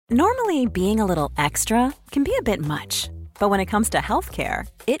Normally, being a little extra can be a bit much, but when it comes to healthcare,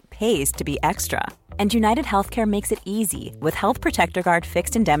 it pays to be extra. And United Healthcare makes it easy with Health Protector Guard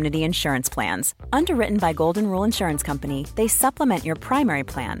fixed indemnity insurance plans. Underwritten by Golden Rule Insurance Company, they supplement your primary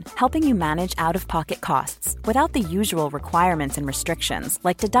plan, helping you manage out-of-pocket costs without the usual requirements and restrictions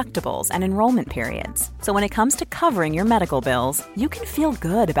like deductibles and enrollment periods. So when it comes to covering your medical bills, you can feel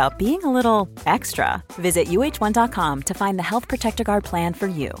good about being a little extra. Visit uh1.com to find the Health Protector Guard plan for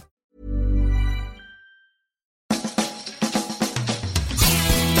you.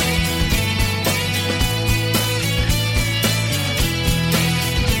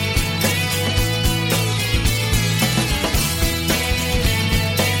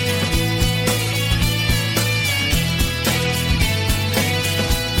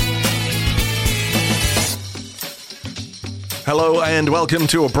 Hello and welcome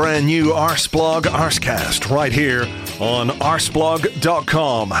to a brand new Arseblog Arsecast right here on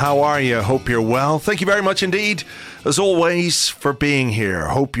arseblog.com. How are you? Hope you're well. Thank you very much indeed, as always, for being here.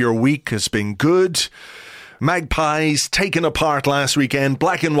 Hope your week has been good. Magpies taken apart last weekend,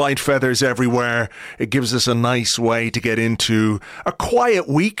 black and white feathers everywhere. It gives us a nice way to get into a quiet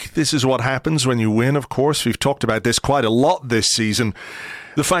week. This is what happens when you win, of course. We've talked about this quite a lot this season.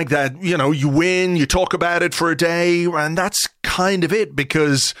 The fact that, you win, you talk about it for a day, and that's kind of it,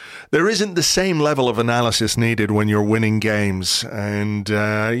 because there isn't the same level of analysis needed when you're winning games. And,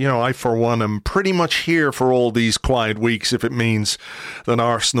 I, for one, am pretty much here for all these quiet weeks if it means that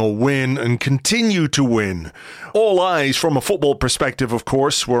Arsenal win and continue to win. All eyes, from a football perspective, of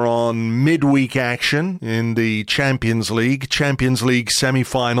course, were on midweek action in the Champions League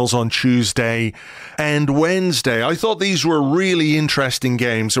semi-finals on Tuesday and Wednesday. I thought these were really interesting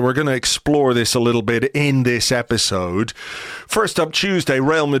games, and we're going to explore this a little bit in this episode. First up, Tuesday,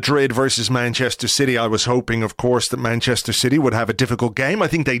 Real Madrid versus Manchester City. I was hoping, of course, that Manchester City would have a difficult game. I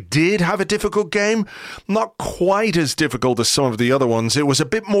think they did have a difficult game. Not quite as difficult as some of the other ones. It was a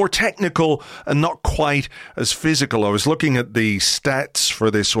bit more technical and not quite as physical. I was looking at the stats for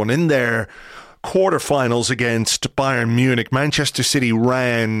this one. In their quarterfinals against Bayern Munich, Manchester City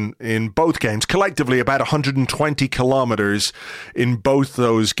ran in both games collectively about 120 kilometres in both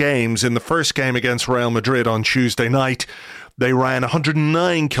those games. In the first game against Real Madrid on Tuesday night, they ran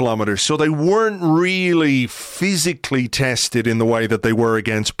 109 kilometres, so they weren't really physically tested in the way that they were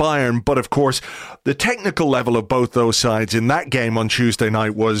against Bayern. But of course, the technical level of both those sides in that game on Tuesday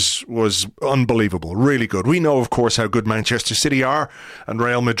night was unbelievable, really good. We know, of course, how good Manchester City are, and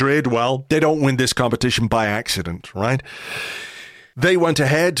Real Madrid, well, they don't win this competition by accident, right? They went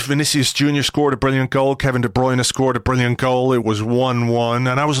ahead. Vinicius Jr. scored a brilliant goal. Kevin De Bruyne scored a brilliant goal. It was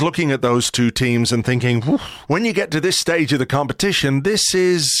 1-1. And I was looking at those two teams and thinking, when you get to this stage of the competition, this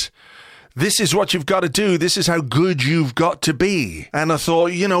is what you've got to do. This is how good you've got to be. And I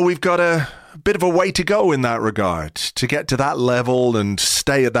thought, we've got a bit of a way to go in that regard to get to that level and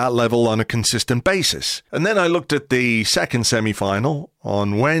stay at that level on a consistent basis. And then I looked at the second semi-final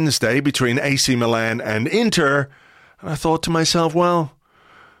on Wednesday between AC Milan and Inter. And I thought to myself, well,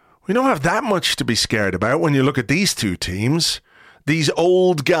 we don't have that much to be scared about when you look at these two teams. These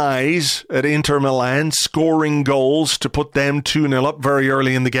old guys at Inter Milan scoring goals to put them 2-0 up very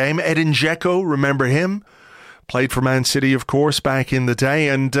early in the game. Edin Dzeko, remember him? Played for Man City, of course, back in the day.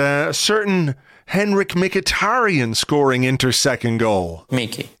 And a certain Henrik Mkhitaryan scoring Inter's second goal.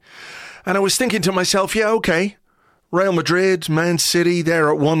 Mickey. And I was thinking to myself, yeah, okay. Real Madrid, Man City,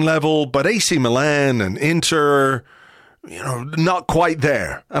 they're at one level. But AC Milan and Inter, not quite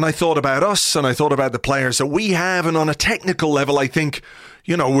there. And I thought about us, and I thought about the players that we have, and on a technical level, I think,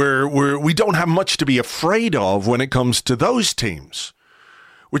 we don't have much to be afraid of when it comes to those teams.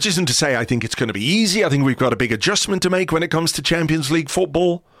 Which isn't to say I think it's going to be easy. I think we've got a big adjustment to make when it comes to Champions League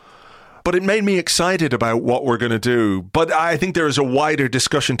football. But it made me excited about what we're going to do. But I think there is a wider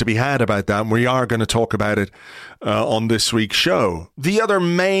discussion to be had about that, and we are going to talk about it on this week's show. The other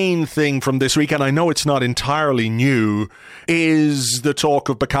main thing from this week, and I know it's not entirely new, is the talk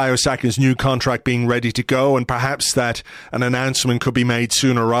of Bukayo Saka's new contract being ready to go, and perhaps that an announcement could be made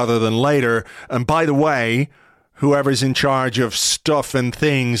sooner rather than later. And by the way, whoever's in charge of stuff and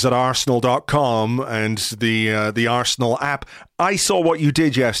things at Arsenal.com and the Arsenal app, I saw what you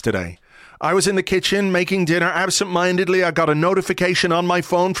did yesterday. I was in the kitchen making dinner absent-mindedly. I got a notification on my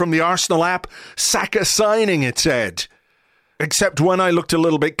phone from the Arsenal app. Saka signing, it said. Except when I looked a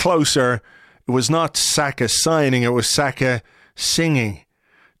little bit closer, it was not Saka signing, it was Saka singing,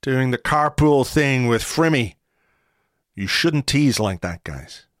 doing the carpool thing with Frimmy. You shouldn't tease like that,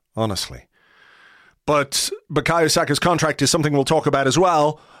 guys. Honestly. But Bukayo Saka's contract is something we'll talk about as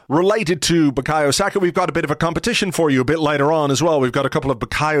well. Related to Bukayo Saka, we've got a bit of a competition for you a bit later on as well. We've got a couple of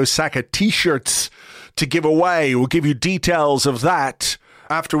Bukayo Saka t-shirts to give away. We'll give you details of that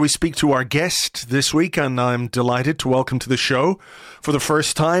after we speak to our guest this week, and I'm delighted to welcome to the show for the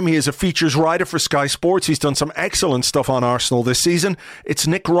first time. He is a features writer for Sky Sports. He's done some excellent stuff on Arsenal this season. It's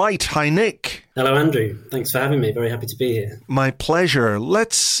Nick Wright. Hi, Nick. Hello, Andrew. Thanks for having me. Very happy to be here. My pleasure.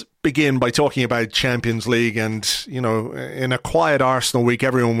 Let's begin by talking about Champions League. And, you know, in a quiet Arsenal week,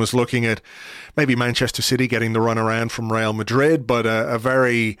 everyone was looking at maybe Manchester City getting the runaround from Real Madrid, but a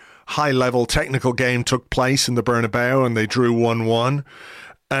very high-level technical game took place in the Bernabeu and they drew 1-1.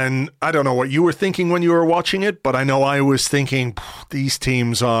 And I don't know what you were thinking when you were watching it, but I know I was thinking these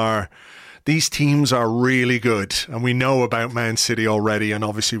teams are really good. And we know about Man City already, and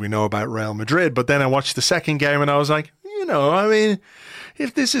obviously we know about Real Madrid. But then I watched the second game and I was like,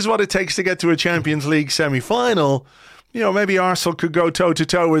 if this is what it takes to get to a Champions League semi-final, maybe Arsenal could go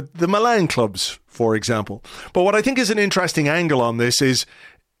toe-to-toe with the Milan clubs, for example. But what I think is an interesting angle on this is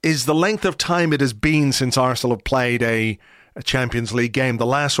the length of time it has been since Arsenal have played a Champions League game. The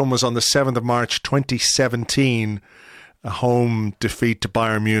last one was on the 7th of March 2017, a home defeat to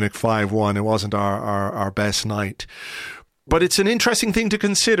Bayern Munich 5-1. It wasn't our best night. But it's an interesting thing to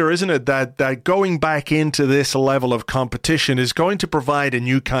consider, isn't it, that going back into this level of competition is going to provide a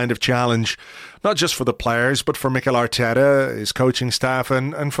new kind of challenge, not just for the players, but for Mikel Arteta, his coaching staff,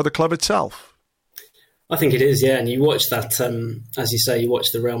 and for the club itself. I think it is, yeah. And you watch that, as you say, you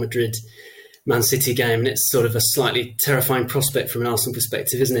watch the Real Madrid Man City game, and it's sort of a slightly terrifying prospect from an Arsenal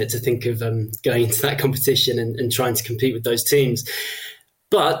perspective, isn't it, to think of going into that competition and trying to compete with those teams.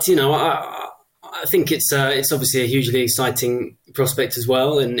 But, I think it's obviously a hugely exciting prospect as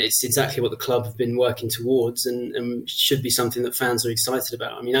well, and it's exactly what the club have been working towards and should be something that fans are excited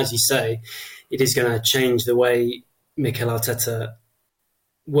about. I mean, as you say, it is going to change the way Mikel Arteta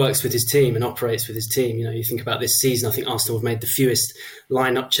works with his team and operates with his team. You think about this season, I think Arsenal have made the fewest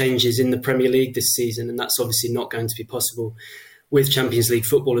lineup changes in the Premier League this season, and that's obviously not going to be possible with Champions League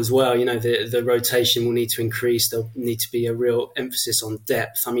football as well. The rotation will need to increase. There'll need to be a real emphasis on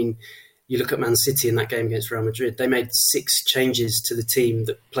depth. I mean, you look at Man City in that game against Real Madrid, they made 6 changes to the team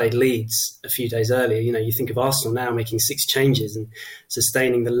that played Leeds a few days earlier. You think of Arsenal now making 6 changes, and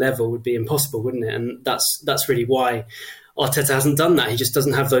sustaining the level would be impossible, wouldn't it? And that's really why Arteta hasn't done that. He just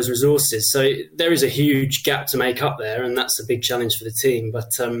doesn't have those resources. So there is a huge gap to make up there, and that's a big challenge for the team. But,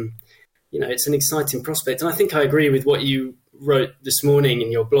 it's an exciting prospect. And I think I agree with what you wrote this morning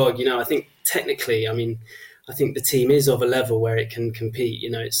in your blog. I think technically, I think the team is of a level where it can compete.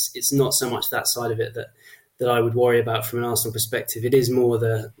 It's not so much that side of it that I would worry about from an Arsenal perspective. It is more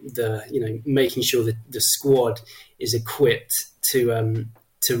the making sure that the squad is equipped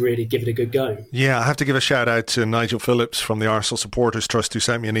to really give it a good go. Yeah, I have to give a shout out to Nigel Phillips from the Arsenal Supporters Trust, who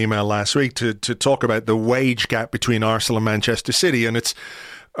sent me an email last week to talk about the wage gap between Arsenal and Manchester City, and it's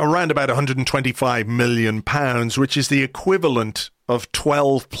around about £125 million, which is the equivalent of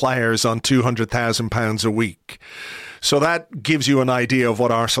 12 players on £200,000 a week. So that gives you an idea of what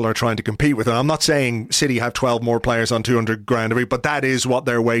Arsenal are trying to compete with. And I'm not saying City have 12 more players on 200 grand a week, but that is what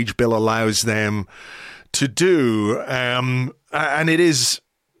their wage bill allows them to do. And it is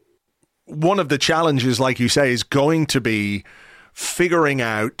one of the challenges, like you say, is going to be figuring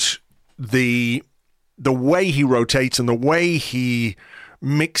out the way he rotates and the way he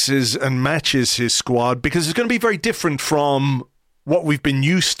mixes and matches his squad, because it's going to be very different from what we've been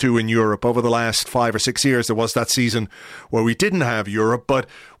used to in Europe over the last 5 or 6 years. There was that season where we didn't have Europe, but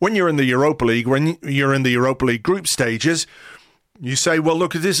when you're in the Europa League, when you're in the Europa League group stages, you say, well,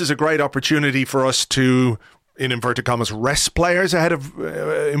 look, this is a great opportunity for us to, in inverted commas, rest players ahead of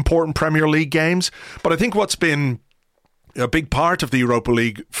important Premier League games. But I think what's been a big part of the Europa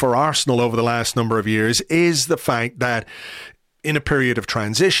League for Arsenal over the last number of years is the fact that in a period of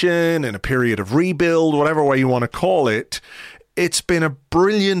transition, in a period of rebuild, whatever way you want to call it, it's been a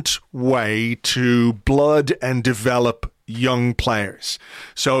brilliant way to blood and develop young players.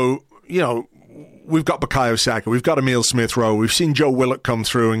 So, we've got Bukayo Saka, we've got Emile Smith-Rowe, we've seen Joe Willock come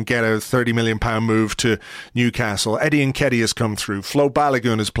through and get a £30 million move to Newcastle. Eddie Nketiah has come through. Flo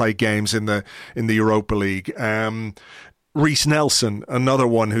Balogun has played games in the Europa League. Reece Nelson, another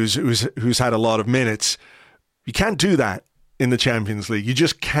one who's had a lot of minutes. You can't do that in the Champions League. You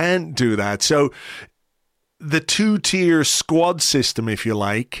just can't do that. So the 2-tier squad system, if you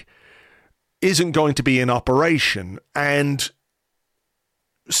like, isn't going to be in operation. And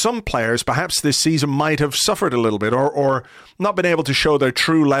some players, perhaps this season, might have suffered a little bit or not been able to show their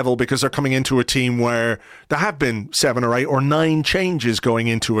true level because they're coming into a team where there have been 7 or 8 or 9 changes going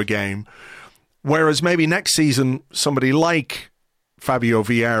into a game. Whereas maybe next season, somebody like Fabio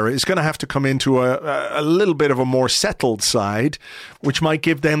Vieira is going to have to come into a little bit of a more settled side, which might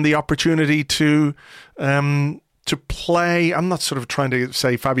give them the opportunity to play. I'm not sort of trying to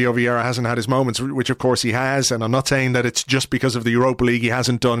say Fabio Vieira hasn't had his moments, which of course he has, and I'm not saying that it's just because of the Europa League he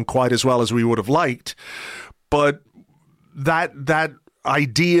hasn't done quite as well as we would have liked, but that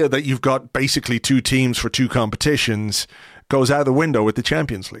idea that you've got basically two teams for two competitions goes out the window with the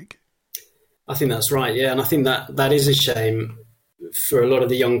Champions League. I think that's right, yeah, and I think that is a shame for a lot of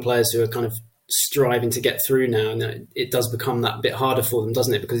the young players who are kind of striving to get through now, and it does become that bit harder for them,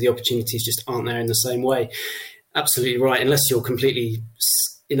 doesn't it? Because the opportunities just aren't there in the same way. Absolutely right. Unless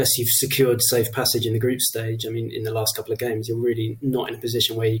you've secured safe passage in the group stage, I mean, in the last couple of games, you're really not in a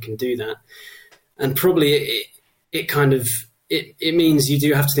position where you can do that. And probably it means you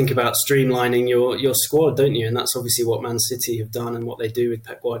do have to think about streamlining your squad, don't you? And that's obviously what Man City have done and what they do with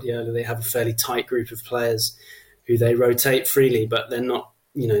Pep Guardiola. They have a fairly tight group of players who they rotate freely, but they're not,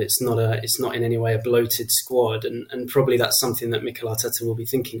 it's not in any way a bloated squad. And probably that's something that Mikel Arteta will be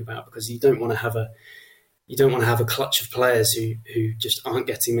thinking about, because you don't want to have a clutch of players who just aren't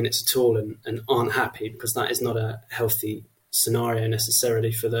getting minutes at all and aren't happy, because that is not a healthy scenario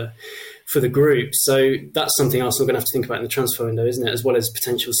necessarily for the group. So that's something else we're going to have to think about in the transfer window, isn't it? As well as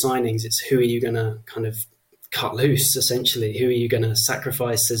potential signings, it's who are you going to kind of cut loose, essentially? Who are you going to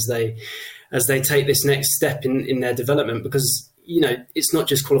sacrifice as they take this next step in their development? Because, it's not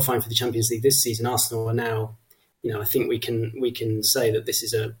just qualifying for the Champions League this season. Arsenal are now, I think we can say that this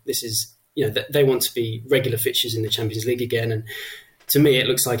is they want to be regular fixtures in the Champions League again. And to me, it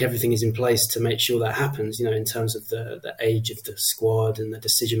looks like everything is in place to make sure that happens, in terms of the age of the squad and the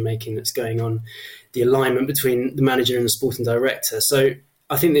decision-making that's going on, the alignment between the manager and the sporting director. So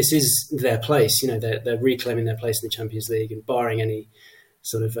I think this is their place. They're reclaiming their place in the Champions League, and barring any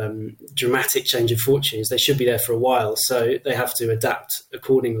sort of dramatic change of fortunes, they should be there for a while. So they have to adapt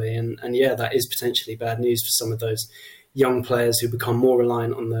accordingly. And yeah, that is potentially bad news for some of those young players who become more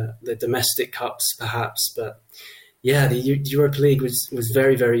reliant on the domestic cups, perhaps. But yeah, the Europa League was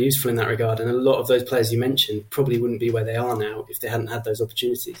very, very useful in that regard. And a lot of those players you mentioned probably wouldn't be where they are now if they hadn't had those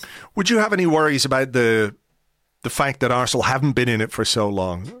opportunities. Would you have any worries about the fact that Arsenal haven't been in it for so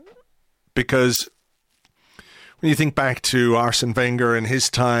long? Because when you think back to Arsene Wenger and his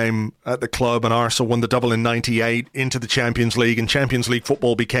time at the club, and Arsenal won the double in 98 into the Champions League, and Champions League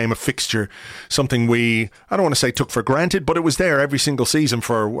football became a fixture, something I don't want to say took for granted, but it was there every single season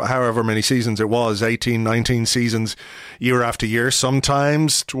for however many seasons it was, 18, 19 seasons, year after year,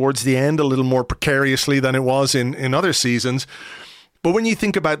 sometimes towards the end a little more precariously than it was in other seasons. But when you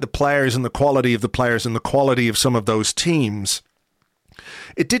think about the players and the quality of the players and the quality of some of those teams,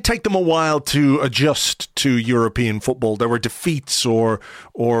 it did take them a while to adjust to European football. There were defeats or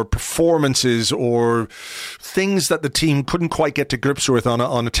performances or things that the team couldn't quite get to grips with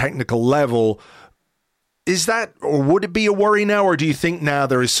on a technical level. Is that, or would it be a worry now, or do you think now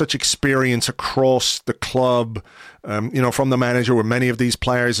there is such experience across the club, from the manager with many of these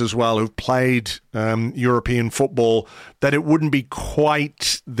players as well who've played European football, that it wouldn't be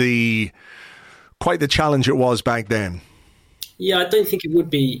quite the challenge it was back then? Yeah, I don't think it would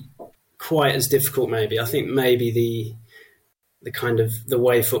be quite as difficult, maybe. I think maybe the kind of the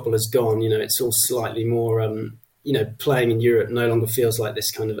way football has gone, it's all slightly more, playing in Europe no longer feels like this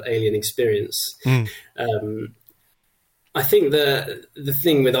kind of alien experience. I think the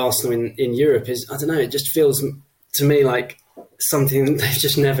thing with Arsenal in Europe is, I don't know, it just feels to me like something they've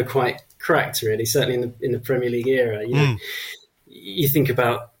just never quite cracked, really, certainly in the Premier League era. You think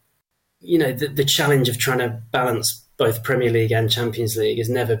about, the challenge of trying to balance both Premier League and Champions League has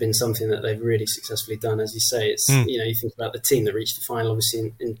never been something that they've really successfully done. As you say, it's you think about the team that reached the final,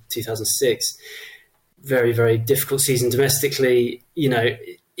 obviously in 2006. Very, very difficult season domestically.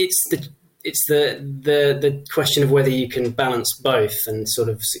 It's the question of whether you can balance both and sort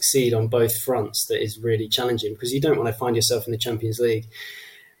of succeed on both fronts that is really challenging, because you don't want to find yourself in the Champions League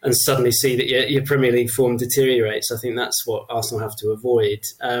and suddenly see that your Premier League form deteriorates. I think that's what Arsenal have to avoid.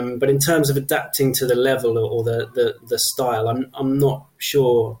 But in terms of adapting to the level or the style, I'm not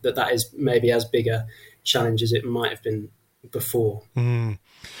sure that is maybe as big a challenge as it might have been before.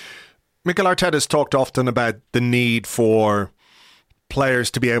 Mikel Arteta has talked often about the need for players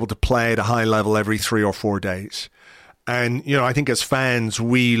to be able to play at a high level every 3 or 4 days. And, I think as fans,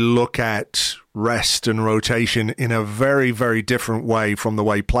 we look at rest and rotation in a very, very different way from the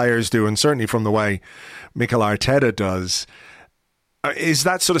way players do, and certainly from the way Mikel Arteta does. is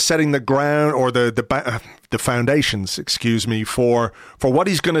that sort of setting the ground or the foundations, excuse me, for what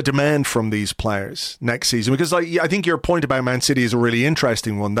he's going to demand from these players next season? Because I think your point about Man City is a really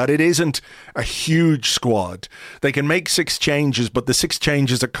interesting one, that it isn't a huge squad. They can make 6 changes, but the 6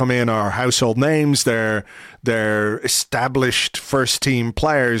 changes that come in are household names. They're established first team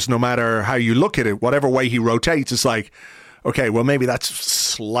players, no matter how you look at it. Whatever way he rotates, it's like, okay, well, maybe that's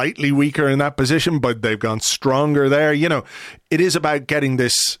slightly weaker in that position, but they've gone stronger there. You know, it is about getting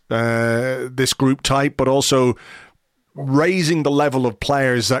this group tight, but also raising the level of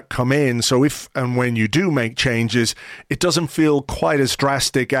players that come in. So if and when you do make changes, it doesn't feel quite as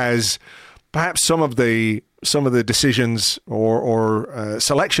drastic as perhaps some of the decisions or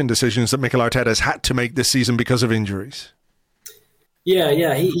selection decisions that Mikel Arteta has had to make this season because of injuries.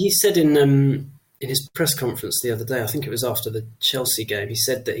 Yeah. He said in his press conference the other day, I think it was after the Chelsea game, he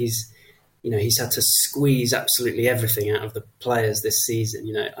said that he's had to squeeze absolutely everything out of the players this season.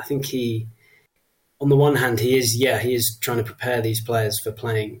 You know, I think on the one hand, he is trying to prepare these players for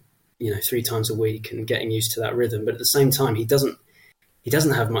playing, 3 times a week and getting used to that rhythm. But at the same time, he doesn't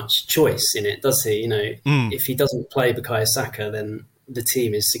have much choice in it, does he? If he doesn't play Bukayo Saka, then the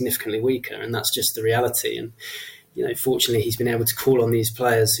team is significantly weaker, and that's just the reality. And fortunately, he's been able to call on these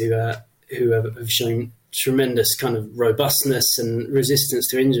players who have shown tremendous kind of robustness and resistance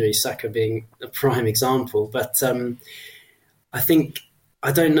to injury, Saka being a prime example. But I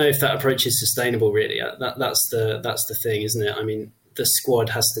don't know if that approach is sustainable, really. That's the thing, isn't it? I mean, the squad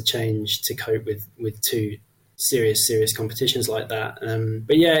has to change to cope with 2 serious competitions like that.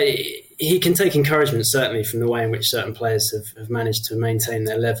 But yeah, he can take encouragement, certainly, from the way in which certain players have managed to maintain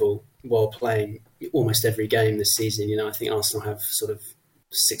their level while playing almost every game this season. I think Arsenal have sort of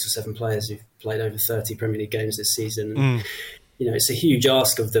 6 or 7 players who've played over 30 Premier League games this season. It's a huge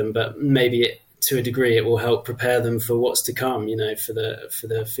ask of them, but maybe to a degree it will help prepare them for what's to come, for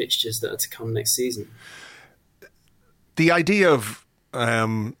the fixtures that are to come next season. The idea of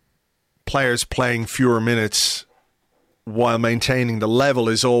players playing fewer minutes while maintaining the level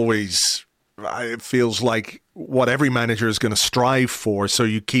is always, it feels like, what every manager is going to strive for. So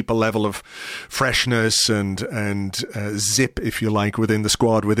you keep a level of freshness and zip, if you like, within the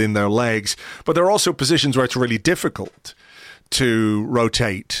squad, within their legs. But there are also positions where it's really difficult to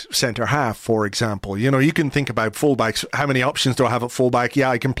rotate. Centre half, for example. You can think about fullbacks. How many options do I have at fullback? Yeah,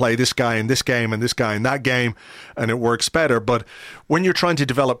 I can play this guy in this game and this guy in that game, and it works better. But when you're trying to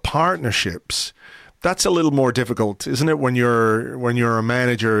develop partnerships, that's a little more difficult, isn't it? When you're a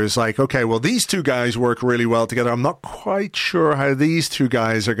manager, is like, okay, well, these 2 guys work really well together. I'm not quite sure how these 2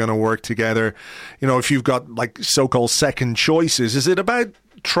 guys are going to work together. If you've got like so-called second choices, is it about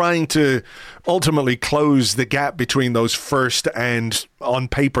trying to ultimately close the gap between those first and on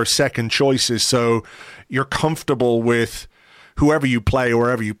paper second choices, so you're comfortable with whoever you play,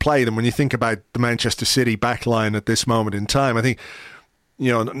 wherever you play them? When you think about the Manchester City backline at this moment in time, I think,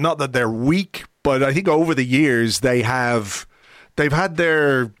 not that they're weak, but I think over the years they've had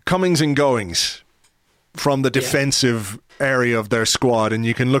their comings and goings from the defensive area of their squad, and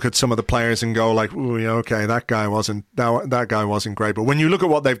you can look at some of the players and go like, "Ooh, yeah, okay, that guy wasn't great." But when you look at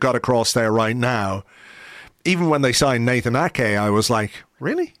what they've got across there right now, even when they signed Nathan Ake, I was like,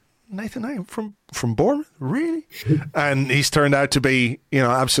 "Really, Nathan Ake from Bournemouth, really?" And he's turned out to be,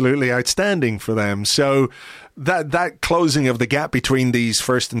 absolutely outstanding for them. So that closing of the gap between these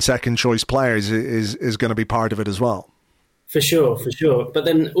first and second choice players is going to be part of it as well. For sure. But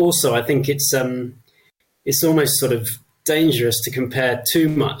then also, I think it's almost sort of dangerous to compare too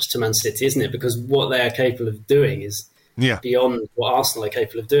much to Man City, isn't it? Because what they are capable of doing is beyond what Arsenal are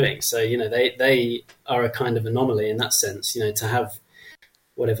capable of doing. So, they are a kind of anomaly in that sense. To have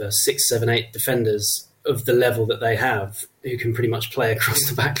 6, 7, 8 defenders of the level that they have, who can pretty much play across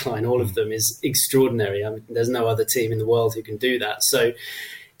the back line, all of them, is extraordinary. I mean, there's no other team in the world who can do that. So,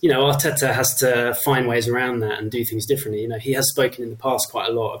 Arteta has to find ways around that and do things differently. He has spoken in the past quite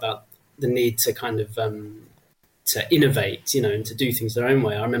a lot about the need to kind of to innovate, and to do things their own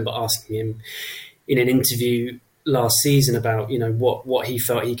way. I remember asking him in an interview last season about, what he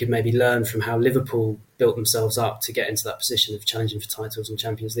felt he could maybe learn from how Liverpool built themselves up to get into that position of challenging for titles and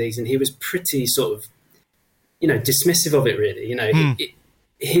Champions Leagues. And he was pretty sort of, dismissive of it, really.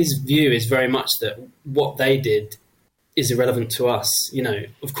 His view is very much that what they did is irrelevant to us.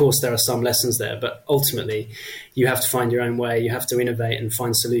 Of course, there are some lessons there, but ultimately you have to find your own way. You have to innovate and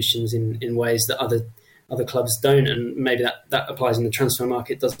find solutions in ways that other clubs don't. And maybe that applies in the transfer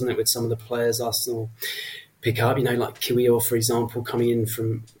market, doesn't it, with some of the players Arsenal pick up, like Kiwior, for example, coming in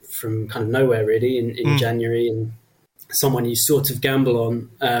from kind of nowhere really in January, and someone you sort of gamble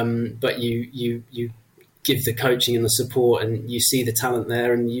on, but you give the coaching and the support, and you see the talent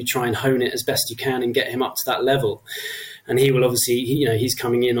there, and you try and hone it as best you can and get him up to that level. And he will obviously, he's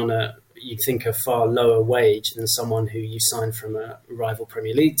coming in on you'd think a far lower wage than someone who you signed from a rival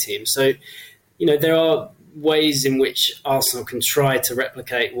Premier League team. So, there are ways in which Arsenal can try to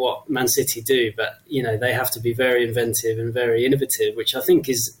replicate what Man City do, but they have to be very inventive and very innovative, which I think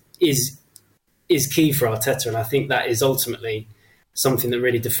is key for Arteta, and I think that is ultimately something that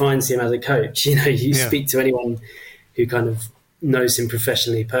really defines him as a coach. You speak to anyone who kind of knows him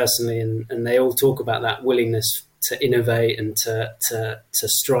professionally, personally, and they all talk about that willingness to innovate and to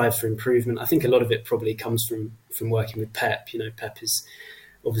strive for improvement. I think a lot of it probably comes from working with Pep. Pep is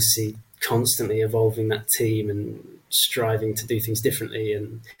obviously constantly evolving that team and striving to do things differently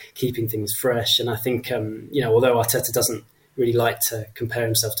and keeping things fresh. And I think, although Arteta doesn't really like to compare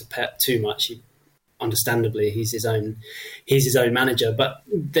himself to Pep too much, understandably, he's his own manager. But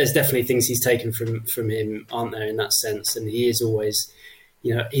there's definitely things he's taken from him, aren't there, in that sense? And he is always,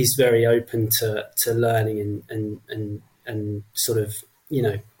 he's very open to learning and sort of,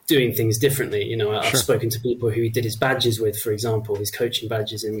 doing things differently. I've spoken to people who he did his badges with, for example, his coaching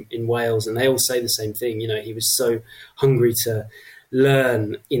badges in Wales, and they all say the same thing. He was so hungry to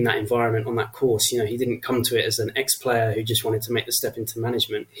learn in that environment, on that course. He didn't come to it as an ex-player who just wanted to make the step into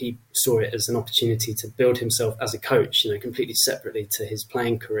management. He saw it as an opportunity to build himself as a coach, completely separately to his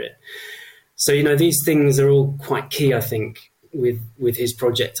playing career. So, these things are all quite key, I think, with his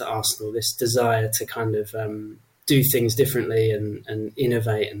project at Arsenal, this desire to kind of do things differently and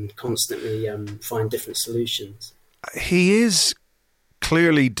innovate and constantly find different solutions. He is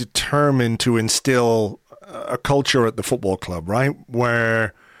clearly determined to instill a culture at the football club, right,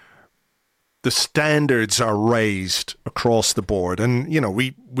 where the standards are raised across the board. And,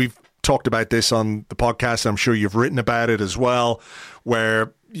 we've talked about this on the podcast. I'm sure you've written about it as well,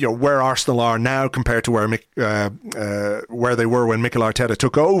 where Arsenal are now compared to where they were when Mikel Arteta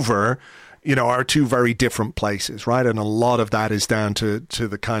took over, are two very different places, right? And a lot of that is down to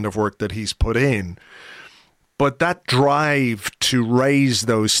the kind of work that he's put in. But that drive to raise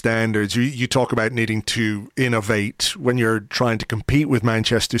those standards, you talk about needing to innovate when you're trying to compete with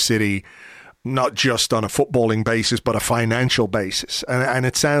Manchester City, not just on a footballing basis, but a financial basis. And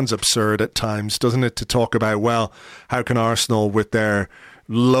it sounds absurd at times, doesn't it, to talk about, well, how can Arsenal with their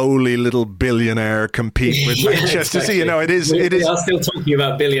lowly little billionaire compete with Manchester City? It is. We are still talking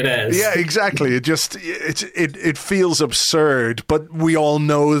about billionaires. Yeah, exactly. It feels absurd, but we all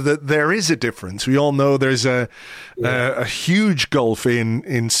know that there is a difference. We all know there's a huge gulf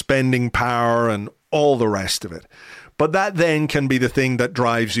in spending power and all the rest of it. But that then can be the thing that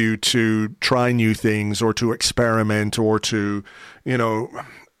drives you to try new things or to experiment or to,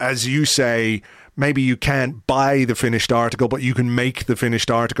 as you say, maybe you can't buy the finished article, but you can make the finished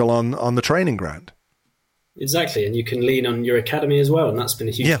article on the training ground. Exactly, and you can lean on your academy as well, and that's been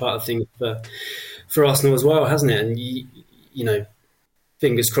a huge part of things for Arsenal as well, hasn't it? And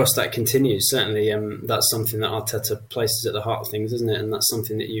fingers crossed that continues. Certainly, that's something that Arteta places at the heart of things, isn't it? And that's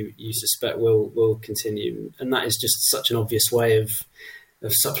something that you suspect will continue. And that is just such an obvious way of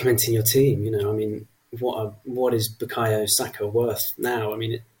supplementing your team. What is Bukayo Saka worth now?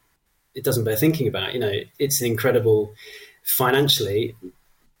 It doesn't bear thinking about. It's an incredible financially,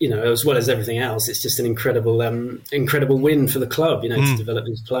 as well as everything else. It's just an incredible win for the club, to develop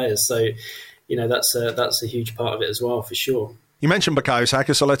these players. So, that's a huge part of it as well, for sure. You mentioned Bukayo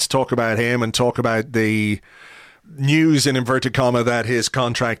Saka, so let's talk about him and talk about the news, in inverted comma, that his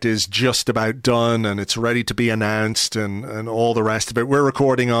contract is just about done and it's ready to be announced and all the rest of it. We're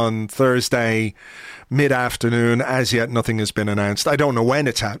recording on Thursday mid-afternoon. As yet, nothing has been announced. I don't know when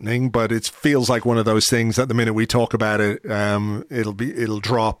it's happening, but it feels like one of those things that the minute we talk about it, it'll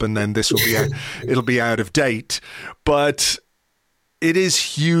drop and then this will be it'll be out of date. But it is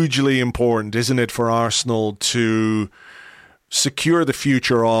hugely important, isn't it, for Arsenal to secure the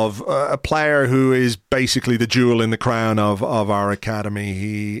future of a player who is basically the jewel in the crown of our academy.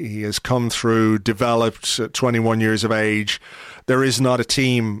 He has come through, developed at 21 years of age. There is not a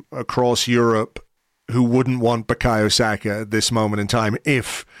team across Europe who wouldn't want Bukayo Saka at this moment in time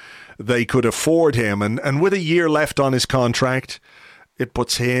if they could afford him. And with a year left on his contract, it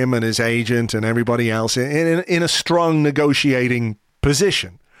puts him and his agent and everybody else in a strong negotiating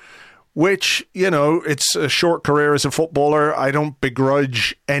position. Which, it's a short career as a footballer. I don't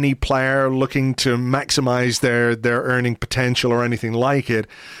begrudge any player looking to maximize their earning potential or anything like it.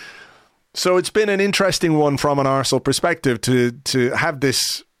 So it's been an interesting one from an Arsenal perspective to have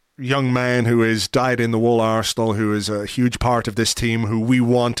this young man who is dyed-in-the-wool Arsenal, who is a huge part of this team, who we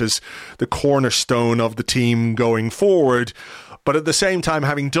want as the cornerstone of the team going forward. But at the same time,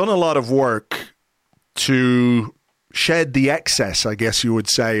 having done a lot of work to shed the excess, I guess you would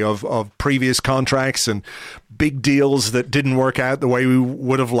say, of previous contracts and big deals that didn't work out the way we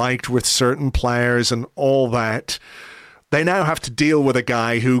would have liked with certain players and all that. They now have to deal with a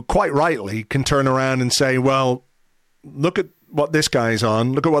guy who, quite rightly, can turn around and say, well, look at what this guy's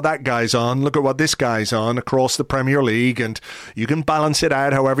on, look at what that guy's on, look at what this guy's on across the Premier League, and you can balance it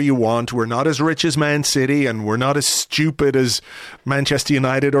out however you want. We're not as rich as Man City, and we're not as stupid as Manchester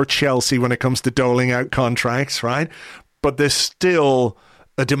United or Chelsea when it comes to doling out contracts, right? But there's still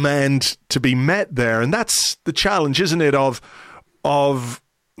a demand to be met there, and that's the challenge, isn't it, of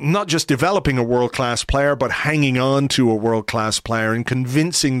not just developing a world-class player, but hanging on to a world-class player and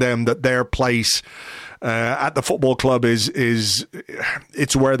convincing them that their place at the football club is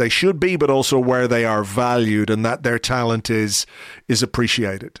it's where they should be, but also where they are valued, and that their talent is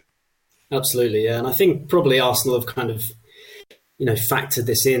appreciated. Absolutely, yeah. And I think probably Arsenal have kind of, factored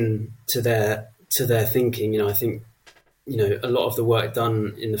this in to their thinking. I think, a lot of the work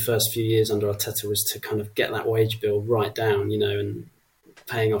done in the first few years under Arteta was to kind of get that wage bill right down, and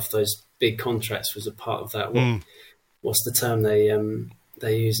paying off those big contracts was a part of that. What's the term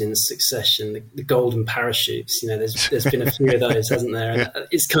they use in succession? The golden parachutes. There's been a few of those, hasn't there? And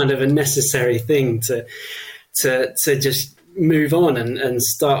it's kind of a necessary thing to just move on and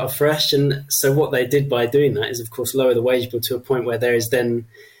start afresh. And so what they did by doing that is, of course, lower the wage bill to a point where there is then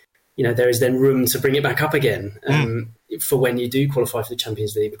room to bring it back up again for when you do qualify for the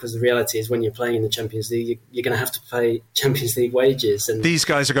Champions League, because the reality is when you're playing in the Champions League, you're going to have to pay Champions League wages. And these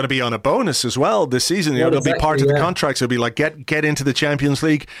guys are going to be on a bonus as well this season. They'll be part of the contracts. It'll be like, get into the Champions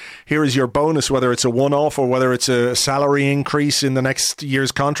League. Here is your bonus, whether it's a one-off or whether it's a salary increase in the next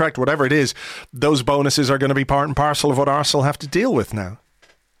year's contract, whatever it is. Those bonuses are going to be part and parcel of what Arsenal have to deal with now.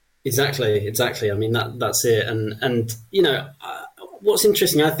 Exactly. I mean, that's it. And what's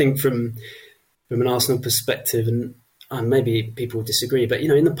interesting, I think, from an Arsenal perspective, and maybe people disagree, but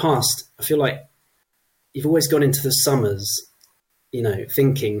in the past, I feel like you've always gone into the summers,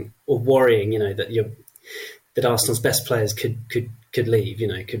 thinking or worrying, that Arsenal's best players could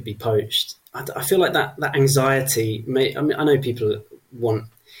leave, could be poached. I feel like that anxiety. I know people want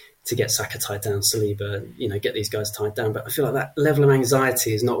to get Saka tied down, Saliba, get these guys tied down, but I feel like that level of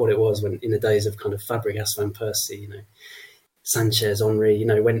anxiety is not what it was when in the days of kind of Fabregas, Van Persie, Sanchez, Henry,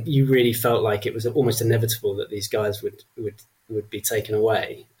 when you really felt like it was almost inevitable that these guys would be taken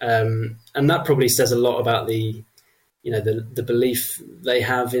away. And that probably says a lot about the belief they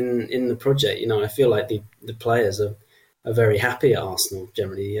have in the project. I feel like the players are very happy at Arsenal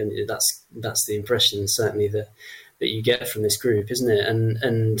generally, and that's the impression certainly that you get from this group, isn't it?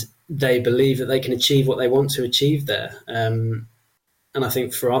 And they believe that they can achieve what they want to achieve there. And I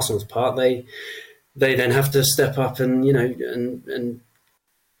think for Arsenal's part, they then have to step up and and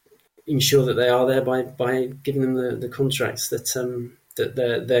ensure that they are there by giving them the contracts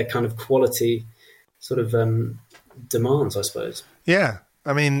that their kind of quality sort of demands, I suppose. Yeah,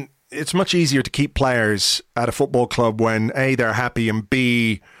 I mean, it's much easier to keep players at a football club when A, they're happy, and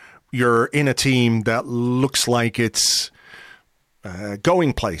B, you're in a team that looks like it's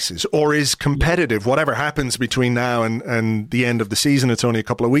going places or is competitive. Whatever happens between now and the end of the season, it's only a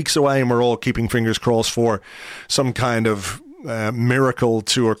couple of weeks away, and we're all keeping fingers crossed for some kind of miracle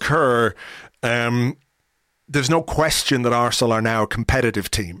to occur. There's no question that Arsenal are now a competitive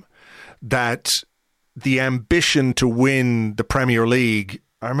team, that the ambition to win the Premier League.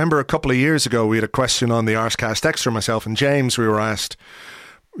 I remember a couple of years ago we had a question on the Arscast Extra, myself and James. We were asked,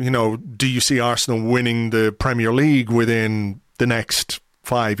 do you see Arsenal winning the Premier League within the next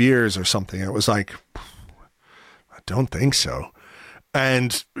 5 years or something? It was like, I don't think so.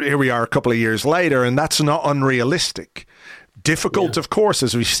 And here we are a couple of years later, and that's not unrealistic. Difficult, of course,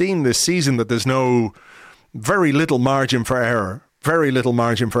 as we've seen this season, that there's very little margin for error. Very little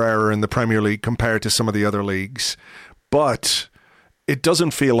margin for error in the Premier League compared to some of the other leagues. But it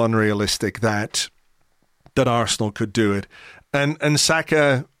doesn't feel unrealistic that Arsenal could do it. And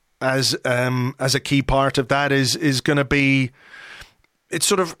Saka as a key part of that is going to be, it's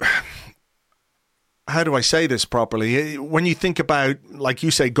sort of, how do I say this properly? When you think about, like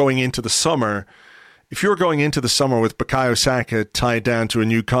you say, going into the summer, if you're going into the summer with Bukayo Saka tied down to a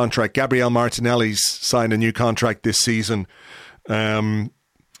new contract, Gabriel Martinelli's signed a new contract this season.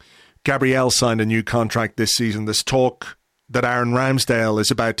 Gabriel signed a new contract this season. There's talk that Aaron Ramsdale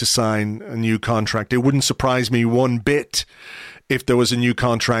is about to sign a new contract. It wouldn't surprise me one bit if there was a new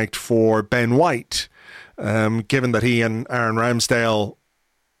contract for Ben White, given that he and Aaron Ramsdale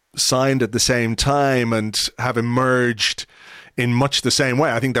signed at the same time and have emerged in much the same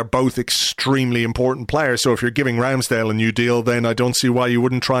way. I think they're both extremely important players. So if you're giving Ramsdale a new deal, then I don't see why you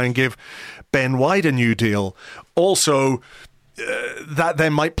wouldn't try and give Ben White a new deal. Also, that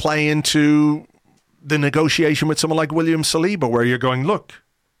then might play into the negotiation with someone like William Saliba, where you're going, look,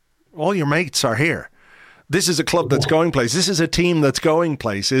 all your mates are here. This is a club that's going places. This is a team that's going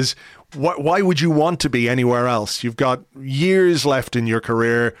places. Why would you want to be anywhere else? You've got years left in your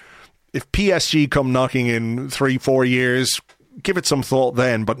career. If PSG come knocking in 3-4 years, give it some thought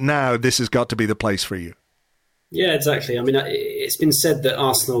then. But now this has got to be the place for you. Yeah, exactly. I mean, it's been said that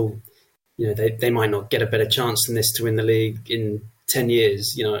Arsenal, they might not get a better chance than this to win the league in 10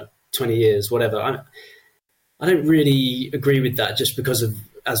 years, 20 years, whatever. I don't really agree with that, just because of,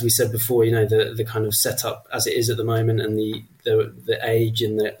 as we said before, the kind of setup as it is at the moment, and the age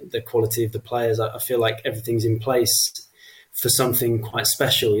and the quality of the players. I feel like everything's in place for something quite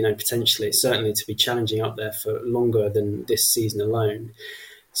special, potentially, certainly to be challenging up there for longer than this season alone.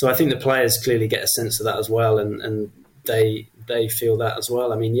 So I think the players clearly get a sense of that as well, and they feel that as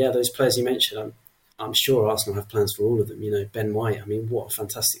well. I mean, yeah, those players you mentioned, I'm sure Arsenal have plans for all of them. Ben White, I mean, what a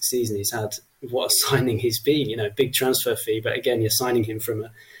fantastic season he's had. What a signing he's been, big transfer fee. But again, you're signing him from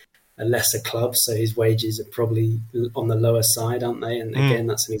a lesser club, so his wages are probably on the lower side, aren't they? And again,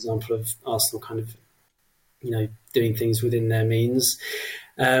 that's an example of Arsenal kind of, doing things within their means.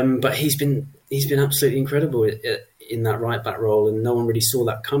 But he's been absolutely incredible in that right-back role, and no one really saw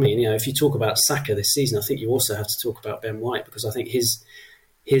that coming. If you talk about Saka this season, I think you also have to talk about Ben White, because I think his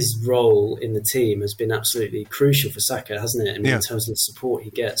role in the team has been absolutely crucial for Saka, hasn't it? I mean, in terms of the support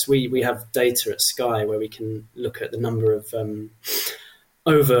he gets. We have data at Sky where we can look at the number of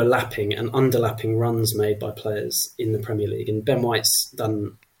overlapping and underlapping runs made by players in the Premier League. And Ben White's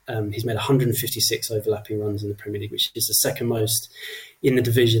done, he's made 156 overlapping runs in the Premier League, which is the second most in the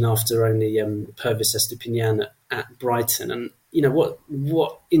division after only Pervis Estupiñán at Brighton. And,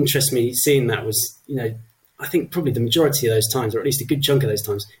 what interests me seeing that was, I think probably the majority of those times, or at least a good chunk of those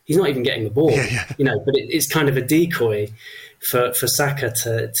times, he's not even getting the ball, but it's kind of a decoy for Saka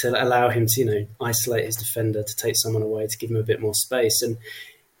to allow him to, isolate his defender, to take someone away, to give him a bit more space. And,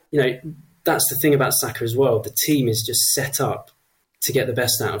 that's the thing about Saka as well. The team is just set up to get the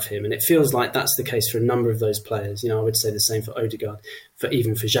best out of him. And it feels like that's the case for a number of those players. I would say the same for Odegaard,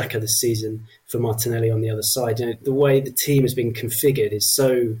 even for Xhaka this season, for Martinelli on the other side. The way the team has been configured is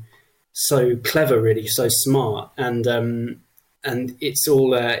so clever, really, so smart, and it's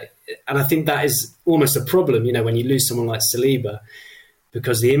all. And I think that is almost a problem, when you lose someone like Saliba,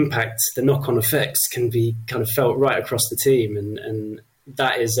 because the impact, the knock-on effects, can be kind of felt right across the team, and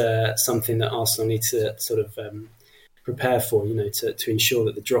that is something that Arsenal need to sort of prepare for, to ensure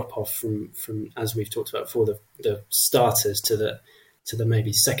that the drop-off from as we've talked about before, the starters to the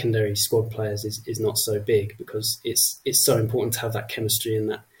maybe secondary squad players is not so big, because it's so important to have that chemistry and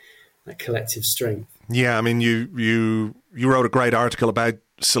that collective strength. Yeah, I mean, you wrote a great article about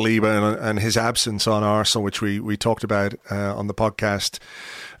Saliba and his absence on Arsenal, which we talked about on the podcast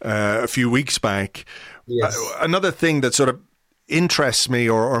a few weeks back. Yes. Another thing that sort of interests me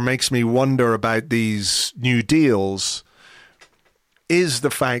or makes me wonder about these new deals is the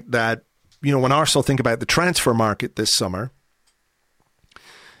fact that, when Arsenal think about the transfer market this summer,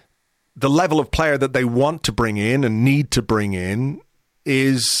 the level of player that they want to bring in and need to bring in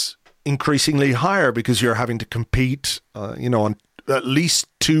is increasingly higher, because you're having to compete, on at least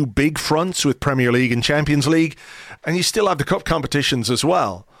two big fronts with Premier League and Champions League, and you still have the cup competitions as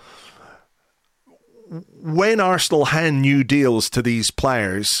well. When Arsenal hand new deals to these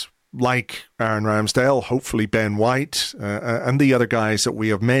players, like Aaron Ramsdale, hopefully Ben White, and the other guys that we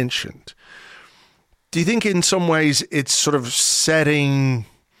have mentioned, do you think in some ways it's sort of setting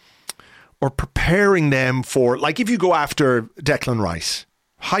or preparing them for, like, if you go after Declan Rice,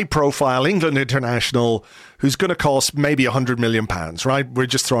 high-profile England international, who's going to cost maybe £100 million, right? We're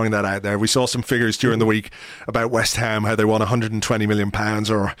just throwing that out there. We saw some figures during the week about West Ham, how they want £120 million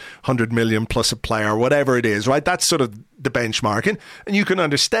or £100 million plus a player, whatever it is, right? That's sort of the benchmark. And you can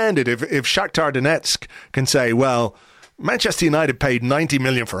understand it if Shakhtar Donetsk can say, well, Manchester United paid $90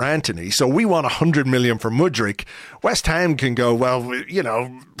 million for Antony, so we want $100 million for Mudryk. West Ham can go, well,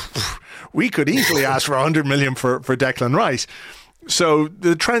 we could easily ask for $100 million for Declan Rice. So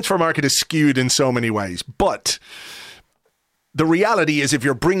the transfer market is skewed in so many ways. But the reality is, if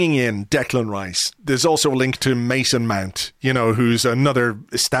you're bringing in Declan Rice, there's also a link to Mason Mount, who's another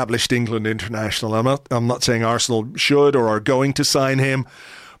established England international. I'm not saying Arsenal should or are going to sign him.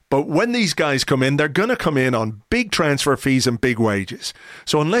 But when these guys come in, they're going to come in on big transfer fees and big wages.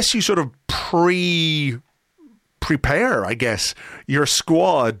 So unless you sort of prepare, I guess, your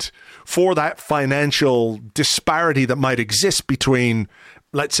squad for that financial disparity that might exist between,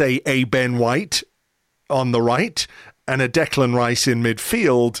 let's say, a Ben White on the right and a Declan Rice in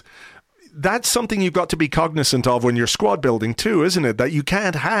midfield? That's something you've got to be cognizant of when you're squad building too, isn't it? That you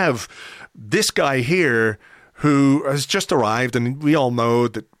can't have this guy here who has just arrived, and we all know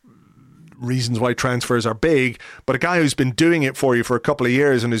that reasons why transfers are big, but a guy who's been doing it for you for a couple of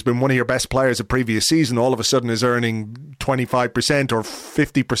years and has been one of your best players the previous season all of a sudden is earning 25% or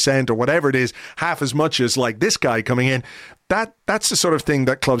 50% or whatever it is, half as much as like this guy coming in. That's the sort of thing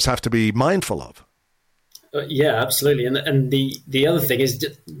that clubs have to be mindful of. Yeah, absolutely. And the other thing is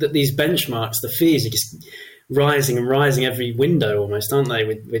that these benchmarks, the fees are just rising and rising every window almost, aren't they,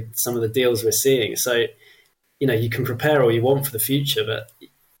 with some of the deals we're seeing. So, you can prepare all you want for the future, but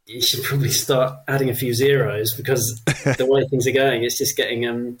you should probably start adding a few zeros, because the way things are going, it's just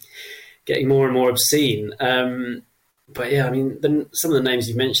getting more and more obscene. But yeah, I mean, some of the names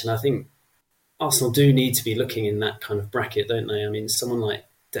you mentioned, I think Arsenal do need to be looking in that kind of bracket, don't they? I mean, someone like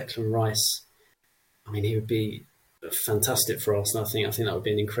Declan Rice, I mean, he would be fantastic for Arsenal. I think that would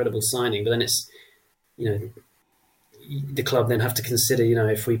be an incredible signing. But then it's, the club then have to consider,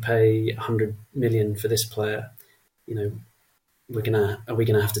 if we pay 100 million for this player, are we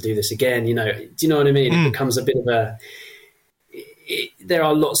gonna have to do this again? Do you know what I mean? It becomes a bit of there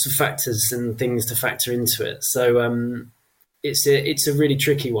are lots of factors and things to factor into it. So it's a really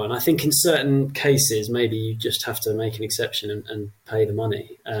tricky one. I think in certain cases, maybe you just have to make an exception and pay the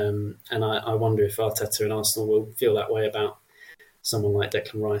money. And I wonder if Arteta and Arsenal will feel that way about someone like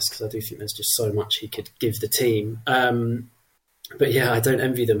Declan Rice, because I do think there's just so much he could give the team. But yeah, I don't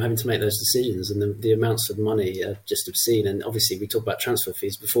envy them having to make those decisions, and the amounts of money are just obscene. And obviously, we talk about transfer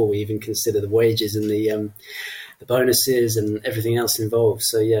fees before we even consider the wages and the bonuses and everything else involved.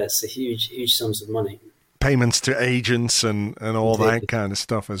 So yeah, it's a huge sums of money. Payments to agents and all that kind of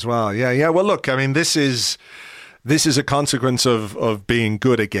stuff as well. Yeah. Well, look, I mean, this is a consequence of being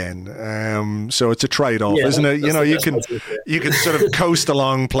good again. So it's a trade-off, isn't it? You can sort of coast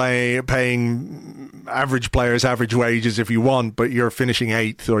along paying average players average wages if you want, but you're finishing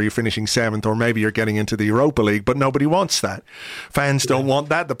 8th or you're finishing 7th, or maybe you're getting into the Europa League, but nobody wants that. Fans don't want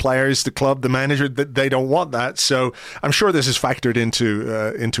that. The players, the club, the manager, they don't want that. So I'm sure this is factored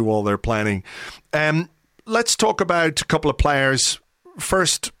into all their planning. Let's talk about a couple of players.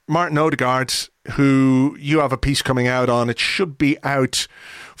 First, Martin Odegaard, who you have a piece coming out on. It should be out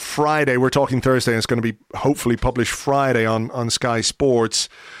Friday. We're talking Thursday, and it's going to be hopefully published Friday on Sky Sports.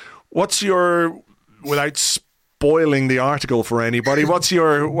 What's your, without spoiling the article for anybody, what's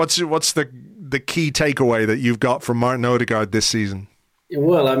the key takeaway that you've got from Martin Odegaard this season?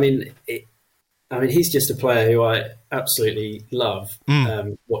 Well, I mean, he's just a player who I absolutely love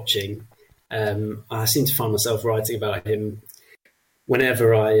watching. I seem to find myself writing about him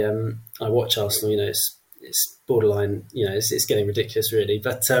whenever I watch Arsenal. It's borderline, it's getting ridiculous really.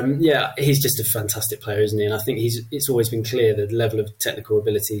 But yeah, he's just a fantastic player, isn't he? And I think it's always been clear the level of technical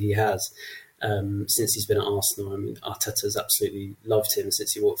ability he has since he's been at Arsenal. I mean, Arteta's absolutely loved him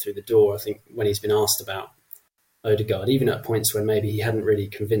since he walked through the door. I think when he's been asked about Odegaard, even at points when maybe he hadn't really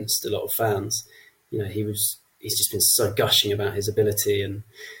convinced a lot of fans, he's just been so gushing about his ability and,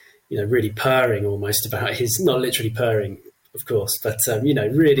 really purring almost about his, not literally purring, of course, but,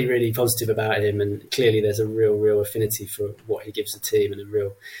 really, really positive about him. And clearly there's a real affinity for what he gives the team, and a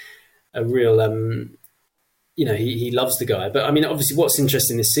real he loves the guy. But I mean, obviously what's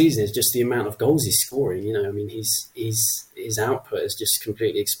interesting this season is just the amount of goals he's scoring. I mean, his output has just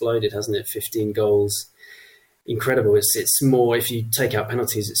completely exploded, hasn't it? 15 goals. Incredible. It's more, if you take out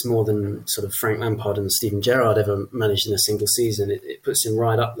penalties, it's more than sort of Frank Lampard and Steven Gerrard ever managed in a single season. It puts him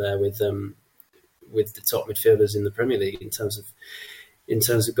right up there with the top midfielders in the Premier League in terms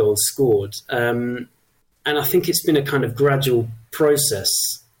of goals scored. And I think it's been a kind of gradual process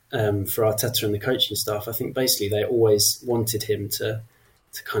for Arteta and the coaching staff. I think basically they always wanted him to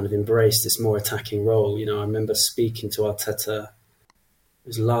kind of embrace this more attacking role. I remember speaking to Arteta, it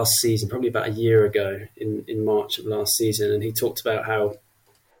was last season, probably about a year ago in March of last season, and he talked about how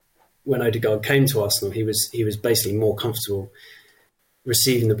when Odegaard came to Arsenal, he was basically more comfortable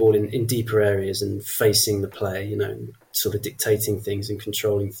receiving the ball in deeper areas and facing the play, sort of dictating things and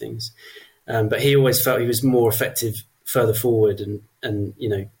controlling things. But he always felt he was more effective further forward and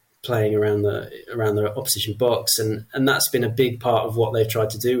playing around the opposition box, and that's been a big part of what they've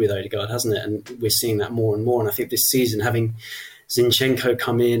tried to do with Odegaard, hasn't it? And we're seeing that more and more. And I think this season, having Zinchenko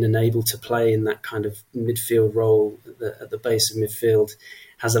come in and able to play in that kind of midfield role at the base of midfield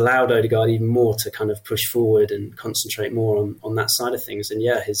has allowed Odegaard even more to kind of push forward and concentrate more on that side of things. And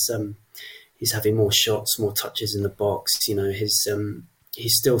yeah, he's having more shots, more touches in the box.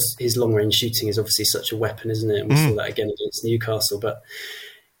 His long range shooting is obviously such a weapon, isn't it? And we saw that again against Newcastle, but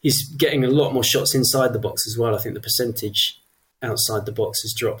he's getting a lot more shots inside the box as well. I think the percentage outside the box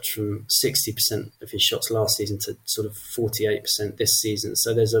has dropped from 60% of his shots last season to sort of 48% this season.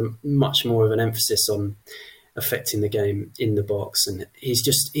 So there's a much more of an emphasis on affecting the game in the box, and he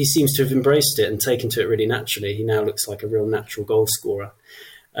seems to have embraced it and taken to it really naturally. He now looks like a real natural goal scorer,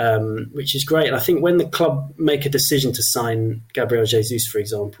 which is great. And I think when the club make a decision to sign Gabriel Jesus, for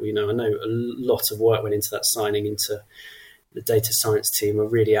example, I know a lot of work went into that signing. Into the data science team were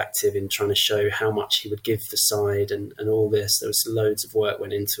really active in trying to show how much he would give the side and all this. There was loads of work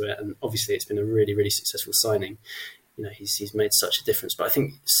went into it, and obviously it's been a really, really successful signing. He's made such a difference. But I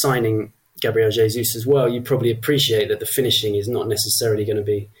think signing Gabriel Jesus as well, you probably appreciate that the finishing is not necessarily going to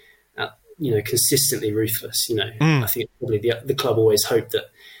be consistently ruthless. I think probably the club always hoped that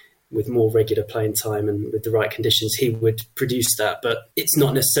with more regular playing time and with the right conditions, he would produce that. But it's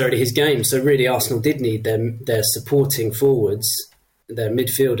not necessarily his game. So really, Arsenal did need their supporting forwards, their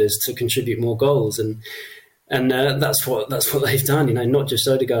midfielders, to contribute more goals, and that's what they've done. Not just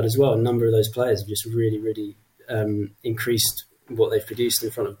Odegaard as well. A number of those players have just really, really increased what they've produced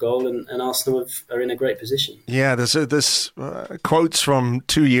in front of goal, and Arsenal are in a great position. Yeah, there's quotes from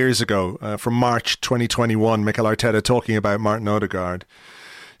 2 years ago, from March 2021, Mikel Arteta talking about Martin Odegaard,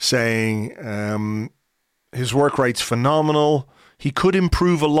 saying his work rate's phenomenal. He could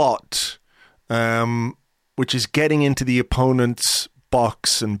improve a lot, which is getting into the opponent's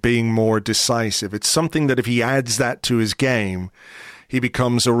box and being more decisive. It's something that if he adds that to his game, he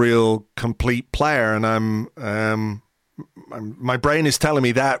becomes a real complete player. And my brain is telling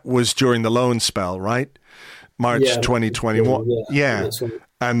me that was during the loan spell, right? March 2021. Yeah.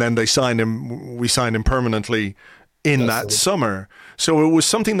 And then we signed him permanently in that summer. So it was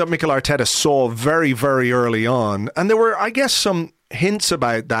something that Mikel Arteta saw very, very early on. And there were, I guess, some hints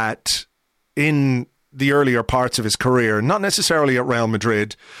about that in the earlier parts of his career, not necessarily at Real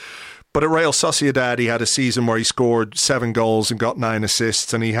Madrid, but at Real Sociedad, he had a season where he scored 7 goals and got 9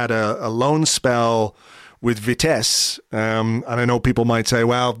 assists, and he had a loan spell with Vitesse. And I know people might say,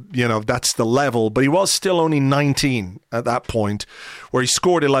 well, that's the level, but he was still only 19 at that point, where he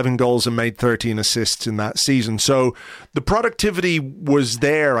scored 11 goals and made 13 assists in that season. So the productivity was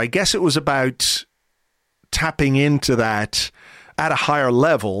there. I guess it was about tapping into that at a higher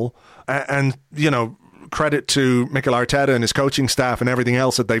level, and credit to Mikel Arteta and his coaching staff and everything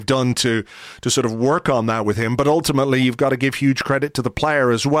else that they've done to sort of work on that with him. But ultimately, you've got to give huge credit to the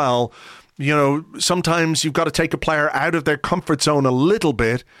player as well. Sometimes you've got to take a player out of their comfort zone a little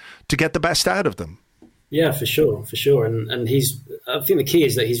bit to get the best out of them. Yeah, for sure. And I think the key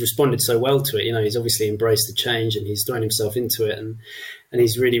is that he's responded so well to it. He's obviously embraced the change and he's thrown himself into it, and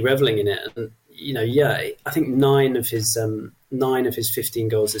he's really reveling in it. And I think 9 of his 15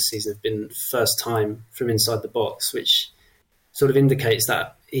 goals this season have been first time from inside the box, which sort of indicates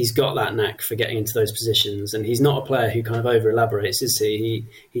that he's got that knack for getting into those positions. And he's not a player who kind of over elaborates, is he?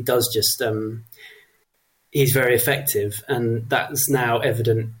 He does just, he's very effective, and that's now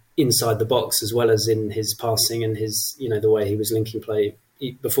evident inside the box as well as in his passing and his, the way he was linking play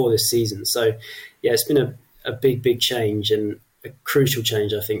before this season. So yeah, it's been a big, big change and a crucial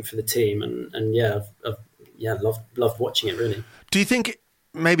change, I think, for the team. And I've loved watching it, really. Do you think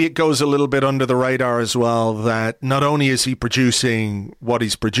maybe it goes a little bit under the radar as well, that not only is he producing what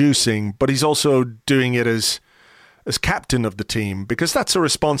he's producing, but he's also doing it as captain of the team, because that's a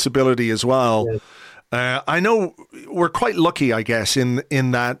responsibility as well. Yeah. I know we're quite lucky, I guess, in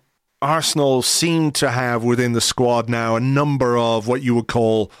that Arsenal seem to have within the squad now a number of what you would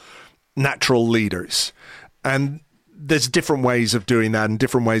call natural leaders. And there's different ways of doing that and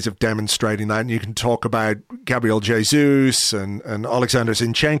different ways of demonstrating that. And you can talk about Gabriel Jesus and Alexander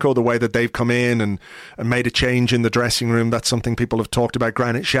Zinchenko, the way that they've come in and made a change in the dressing room. That's something people have talked about.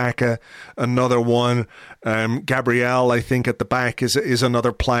 Granit Xhaka, another one. Gabriel, I think, at the back is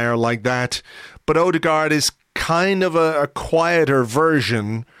another player like that. But Odegaard is kind of a quieter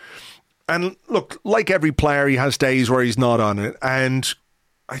version. And look, like every player, he has days where he's not on it. And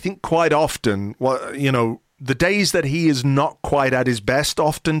I think quite often, the days that he is not quite at his best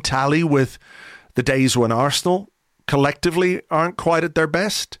often tally with the days when Arsenal collectively aren't quite at their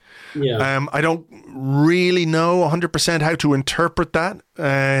best. Yeah. I don't really know 100% how to interpret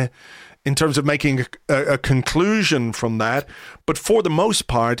that in terms of making a conclusion from that. But for the most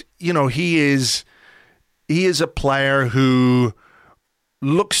part, he is a player who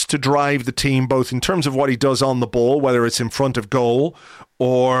looks to drive the team both in terms of what he does on the ball, whether it's in front of goal,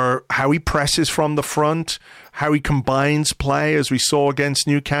 or how he presses from the front, how he combines play, as we saw against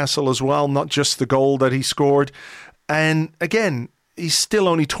Newcastle as well, not just the goal that he scored. And again, he's still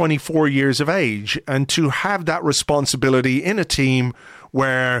only 24 years of age, and to have that responsibility in a team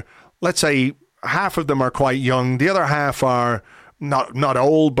where, let's say, half of them are quite young, the other half are not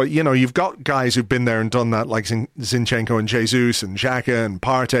old, but you've got guys who've been there and done that, like Zinchenko and Jesus and Xhaka and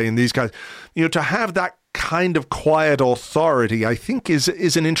Partey and these guys. To have that kind of quiet authority, I think is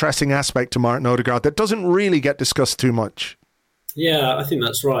an interesting aspect to Martin Odegaard that doesn't really get discussed too much. Yeah, I think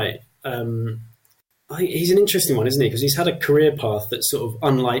that's right. I think he's an interesting one, isn't he? Because he's had a career path that's sort of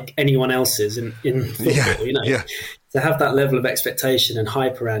unlike anyone else's in football. To have that level of expectation and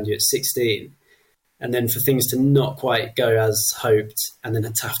hype around you at 16. And then for things to not quite go as hoped, and then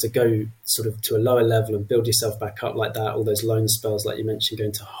to have to go sort of to a lower level and build yourself back up like that, all those loan spells, like you mentioned,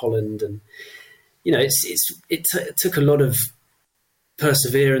 going to Holland. And, it took a lot of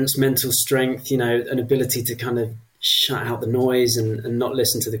perseverance, mental strength, an ability to kind of shut out the noise and not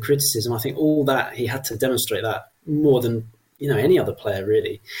listen to the criticism. I think all that, he had to demonstrate that more than, any other player,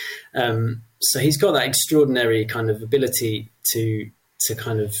 really. So he's got that extraordinary kind of ability to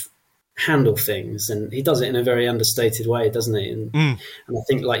kind of handle things, and he does it in a very understated way, doesn't he? And I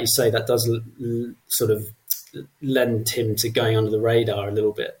think, like you say, that does sort of lend him to going under the radar a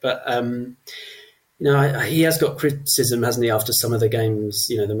little bit. But he has got criticism, hasn't he? After some of the games,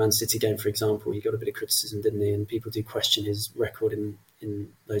 the Man City game, for example, he got a bit of criticism, didn't he? And people do question his record in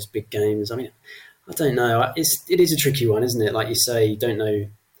those big games. I mean, I don't know. It is a tricky one, isn't it? Like you say, you don't know.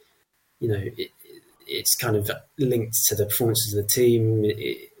 It's kind of linked to the performances of the team.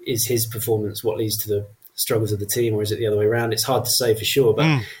 Is his performance what leads to the struggles of the team, or is it the other way around? It's hard to say for sure. But,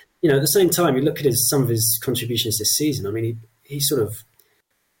 at the same time, you look at some of his contributions this season. I mean, he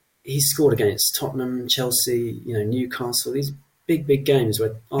scored against Tottenham, Chelsea, Newcastle, these big games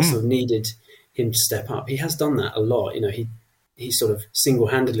where Arsenal needed him to step up. He has done that a lot. He sort of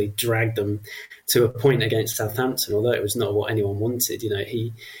single-handedly dragged them to a point against Southampton, although it was not what anyone wanted.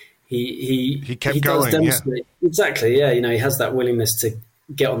 He kept going. Demonstrate, yeah. Exactly, yeah. He has that willingness to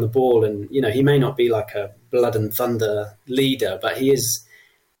get on the ball, and he may not be like a blood and thunder leader, but he's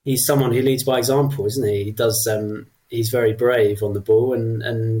someone who leads by example, isn't he? He does. He's very brave on the ball,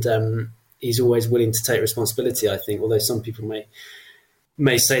 and he's always willing to take responsibility, I think. Although some people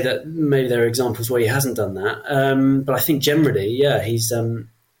may say that maybe there are examples where he hasn't done that, but I think generally, yeah, he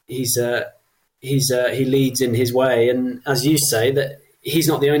leads in his way, and as you say, that he's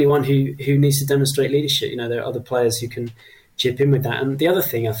not the only one who needs to demonstrate leadership. There are other players who can chip in with that. And the other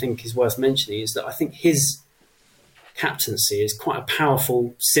thing I think is worth mentioning is that I think his captaincy is quite a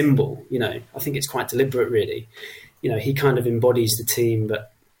powerful symbol. I think it's quite deliberate, really. He kind of embodies the team,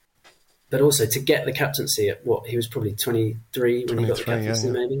 but also to get the captaincy at he was probably 23 when he got the captaincy,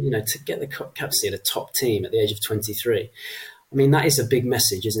 maybe. To get the captaincy at a top team at the age of 23. I mean, that is a big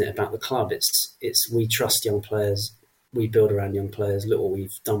message, isn't it, about the club? It's we trust young players, we build around young players. Look what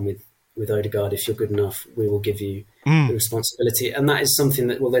we've done with Odegaard. If you're good enough, we will give you the responsibility. And that is something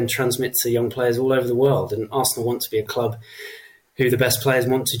that will then transmit to young players all over the world. And Arsenal want to be a club who the best players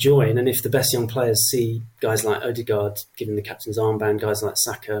want to join. And if the best young players see guys like Odegaard giving the captain's armband, guys like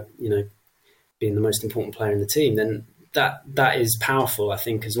Saka, being the most important player in the team, then that is powerful, I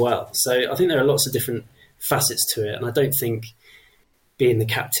think, as well. So I think there are lots of different facets to it. And I don't think being the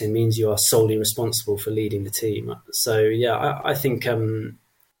captain means you are solely responsible for leading the team. So, yeah, I think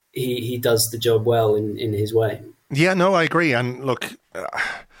he does the job well in his way. Yeah, no, I agree. And look,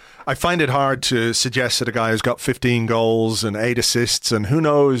 I find it hard to suggest that a guy who's got 15 goals and 8 assists, and who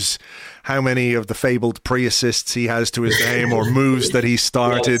knows how many of the fabled pre-assists he has to his name or moves that he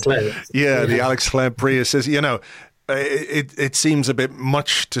started. The Alex Hleb pre-assist. It seems a bit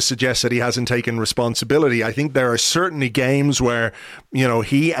much to suggest that he hasn't taken responsibility. I think there are certainly games where,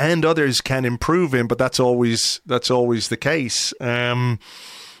 he and others can improve him, but that's always the case.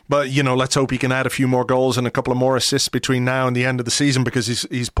 But, let's hope he can add a few more goals and a couple of more assists between now and the end of the season, because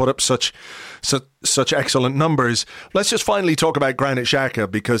he's put up such excellent numbers. Let's just finally talk about Granit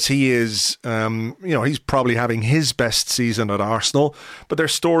Xhaka, because he is, he's probably having his best season at Arsenal. But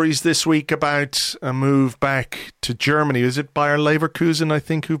there's stories this week about a move back to Germany. Is it Bayer Leverkusen, I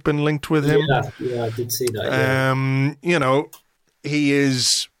think, who've been linked with him? Yeah, I did see that. Yeah. He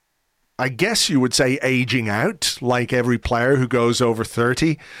is, I guess you would say, aging out, like every player who goes over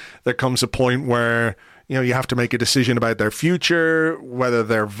 30. There comes a point where, you have to make a decision about their future, whether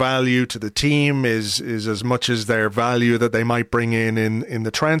their value to the team is as much as their value that they might bring in the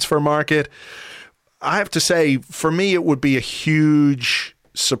transfer market. I have to say, for me, it would be a huge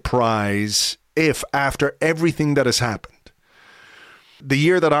surprise if, after everything that has happened, the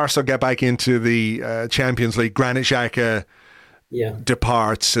year that Arsenal get back into the Champions League, Granit Xhaka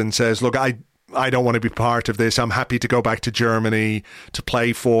departs and says, look, I don't want to be part of this. I'm happy to go back to Germany to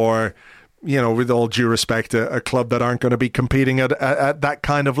play for, with all due respect, a club that aren't going to be competing at that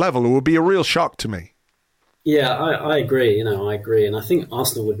kind of level. It would be a real shock to me. Yeah, I agree. I agree. And I think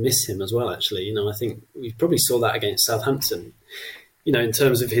Arsenal would miss him as well, actually. I think we probably saw that against Southampton. In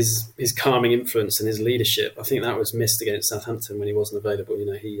terms of his calming influence and his leadership, I think that was missed against Southampton when he wasn't available.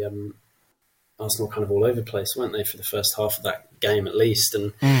 Arsenal kind of all over the place, weren't they, for the first half of that game at least?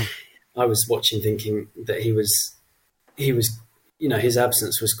 And I was watching thinking that he was, his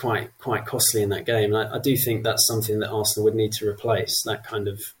absence was quite costly in that game. And I do think that's something that Arsenal would need to replace. That kind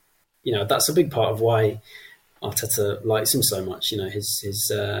of, that's a big part of why Arteta likes him so much.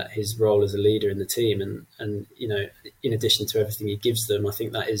 His role as a leader in the team, and in addition to everything he gives them, I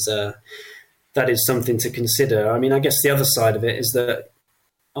think that is something to consider. I mean, I guess the other side of it is that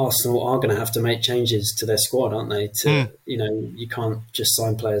Arsenal are going to have to make changes to their squad, aren't they? You can't just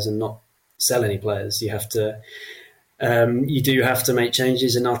sign players and not sell any players. You have to. You do have to make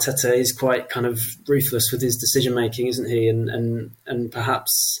changes, and Arteta is quite kind of ruthless with his decision making, isn't he? And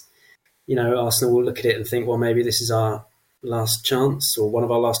perhaps, Arsenal will look at it and think, well, maybe this is our last chance, or one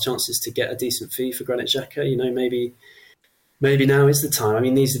of our last chances to get a decent fee for Granit Xhaka. Maybe now is the time. I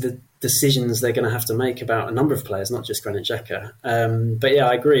mean, these are the decisions they're going to have to make about a number of players, not just Granit Xhaka. But yeah,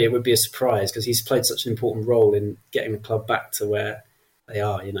 I agree. It would be a surprise because he's played such an important role in getting the club back to where they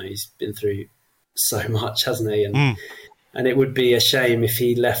are. He's been through so much, hasn't he? And it would be a shame if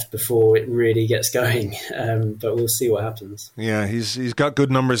he left before it really gets going. But we'll see what happens. Yeah, he's got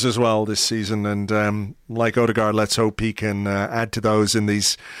good numbers as well this season. And like Odegaard, let's hope he can add to those in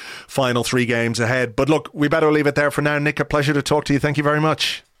these final 3 games ahead. But look, we better leave it there for now. Nick, a pleasure to talk to you. Thank you very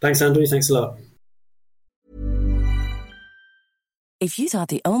much. Thanks, Andrew. Thanks a lot. If you thought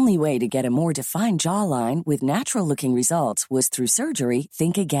the only way to get a more defined jawline with natural-looking results was through surgery,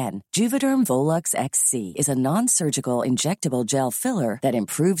 think again. Juvederm Volux XC is a non-surgical injectable gel filler that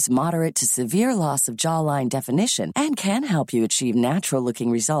improves moderate to severe loss of jawline definition and can help you achieve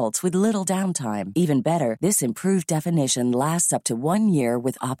natural-looking results with little downtime. Even better, this improved definition lasts up to 1 year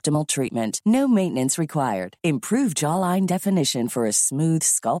with optimal treatment. No maintenance required. Improve jawline definition for a smooth,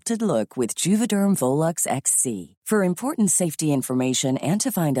 sculpted look with Juvederm Volux XC. For important safety information and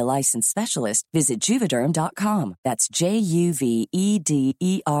to find a licensed specialist, visit Juvederm.com. That's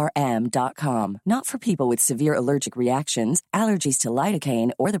JUVEDERM.com. Not for people with severe allergic reactions, allergies to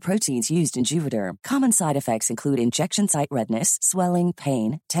lidocaine, or the proteins used in Juvederm. Common side effects include injection site redness, swelling,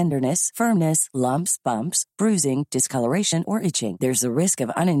 pain, tenderness, firmness, lumps, bumps, bruising, discoloration, or itching. There's a risk of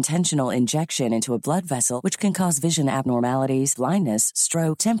unintentional injection into a blood vessel, which can cause vision abnormalities, blindness,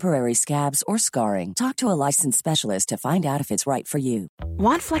 stroke, temporary scabs, or scarring. Talk to a licensed specialist to find out if it's right for you.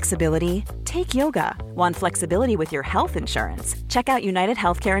 Want flexibility? Take yoga. Want flexibility with your health insurance? Check out United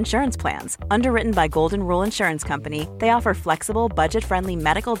Healthcare Insurance Plans. Underwritten by Golden Rule Insurance Company, they offer flexible, budget-friendly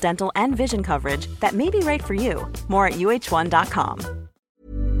medical, dental, and vision coverage that may be right for you. More at UH1.com.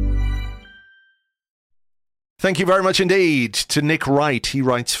 Thank you very much indeed to Nick Wright. He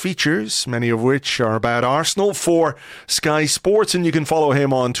writes features, many of which are about Arsenal, for Sky Sports, and you can follow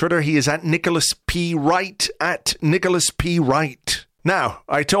him on Twitter. He is at Nicholas P. Wright, at Nicholas P. Wright. Now,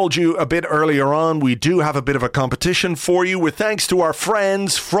 I told you a bit earlier on, we do have a bit of a competition for you with thanks to our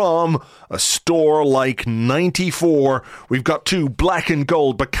friends from a store like 94. We've got 2 black and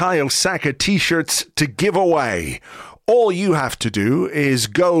gold Bukayo Saka t-shirts to give away. All you have to do is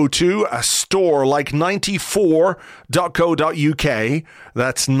go to a store like 94.co.uk.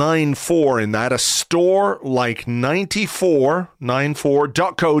 That's 94 in that. A store like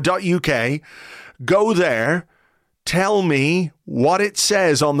 94.co.uk. Go there. Tell me what it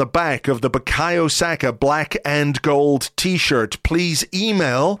says on the back of the Bukayo Saka black and gold t-shirt. Please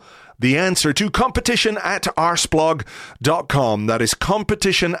email the answer to competition@arsblog.com. That is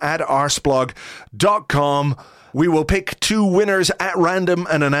competition@arsblog.com. We will pick 2 winners at random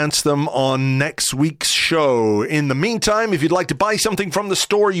and announce them on next week's show. In the meantime, if you'd like to buy something from the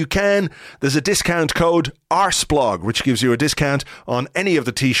store, you can. There's a discount code ARSBLOG, which gives you a discount on any of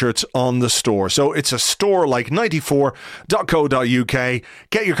the t-shirts on the store. So it's a store like 94.co.uk.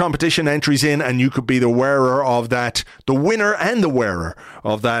 Get your competition entries in and you could be the wearer of that, the winner and the wearer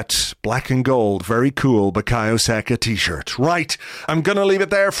of that black and gold, very cool Bukayo Saka t-shirt. Right, I'm going to leave it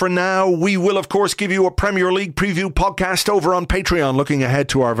there for now. We will, of course, give you a Premier League preview podcast over on Patreon, looking ahead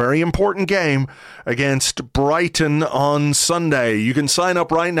to our very important game against against Brighton on Sunday. You can sign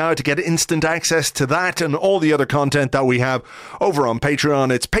up right now to get instant access to that and all the other content that we have over on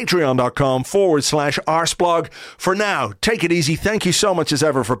Patreon. It's patreon.com/arsblog. For now, take it easy. Thank you so much as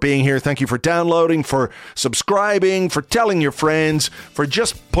ever for being here. Thank you for downloading, for subscribing, for telling your friends, for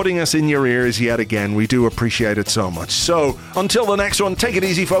just putting us in your ears yet again. We do appreciate it so much. So until the next one, take it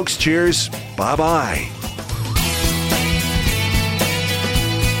easy, folks. Cheers. Bye-bye.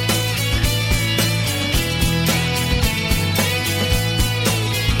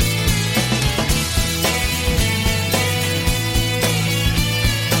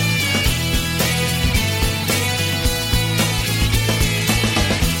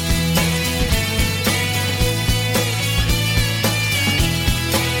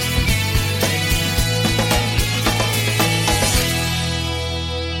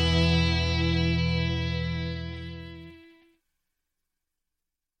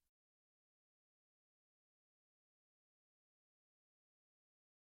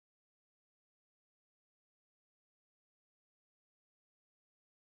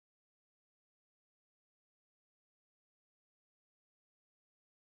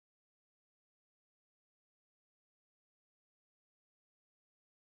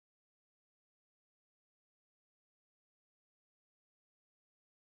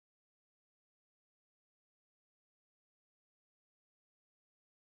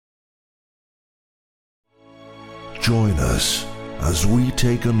 Join us as we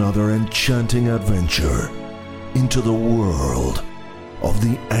take another enchanting adventure into the world of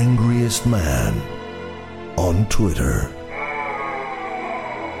the angriest man on Twitter.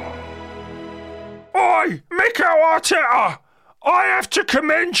 Oi, Mikel Arteta! I have to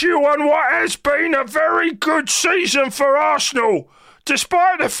commend you on what has been a very good season for Arsenal.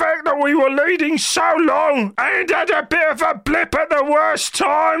 Despite the fact that we were leading so long and had a bit of a blip at the worst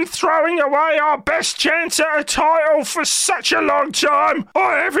time, throwing away our best chance at a title for such a long time,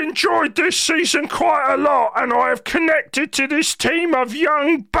 I have enjoyed this season quite a lot, and I have connected to this team of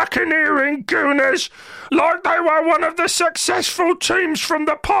young buccaneering gooners like they were one of the successful teams from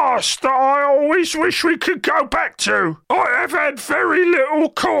the past that I always wish we could go back to. I have had very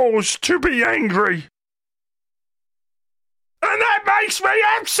little cause to be angry. And that makes me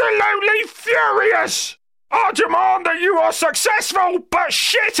absolutely furious! I demand that you are successful, but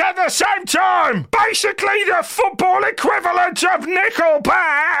shit at the same time! Basically the football equivalent of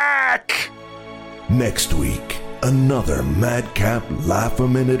Nickelback! Next week, another madcap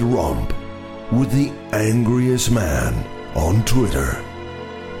laugh-a-minute romp with the angriest man on Twitter.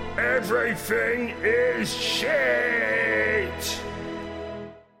 Everything is shit!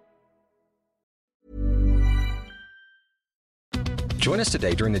 Join us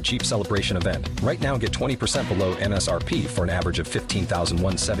today during the Jeep Celebration event. Right now, get 20% below MSRP for an average of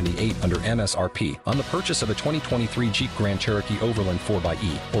 $15,178 under MSRP on the purchase of a 2023 Jeep Grand Cherokee Overland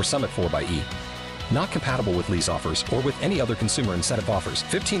 4xE or Summit 4xE. Not compatible with lease offers or with any other consumer incentive offers.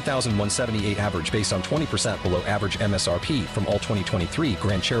 $15,178 average based on 20% below average MSRP from all 2023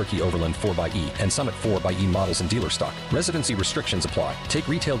 Grand Cherokee Overland 4xE and Summit 4xE models in dealer stock. Residency restrictions apply. Take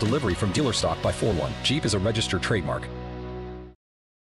retail delivery from dealer stock by 4/1. Jeep is a registered trademark.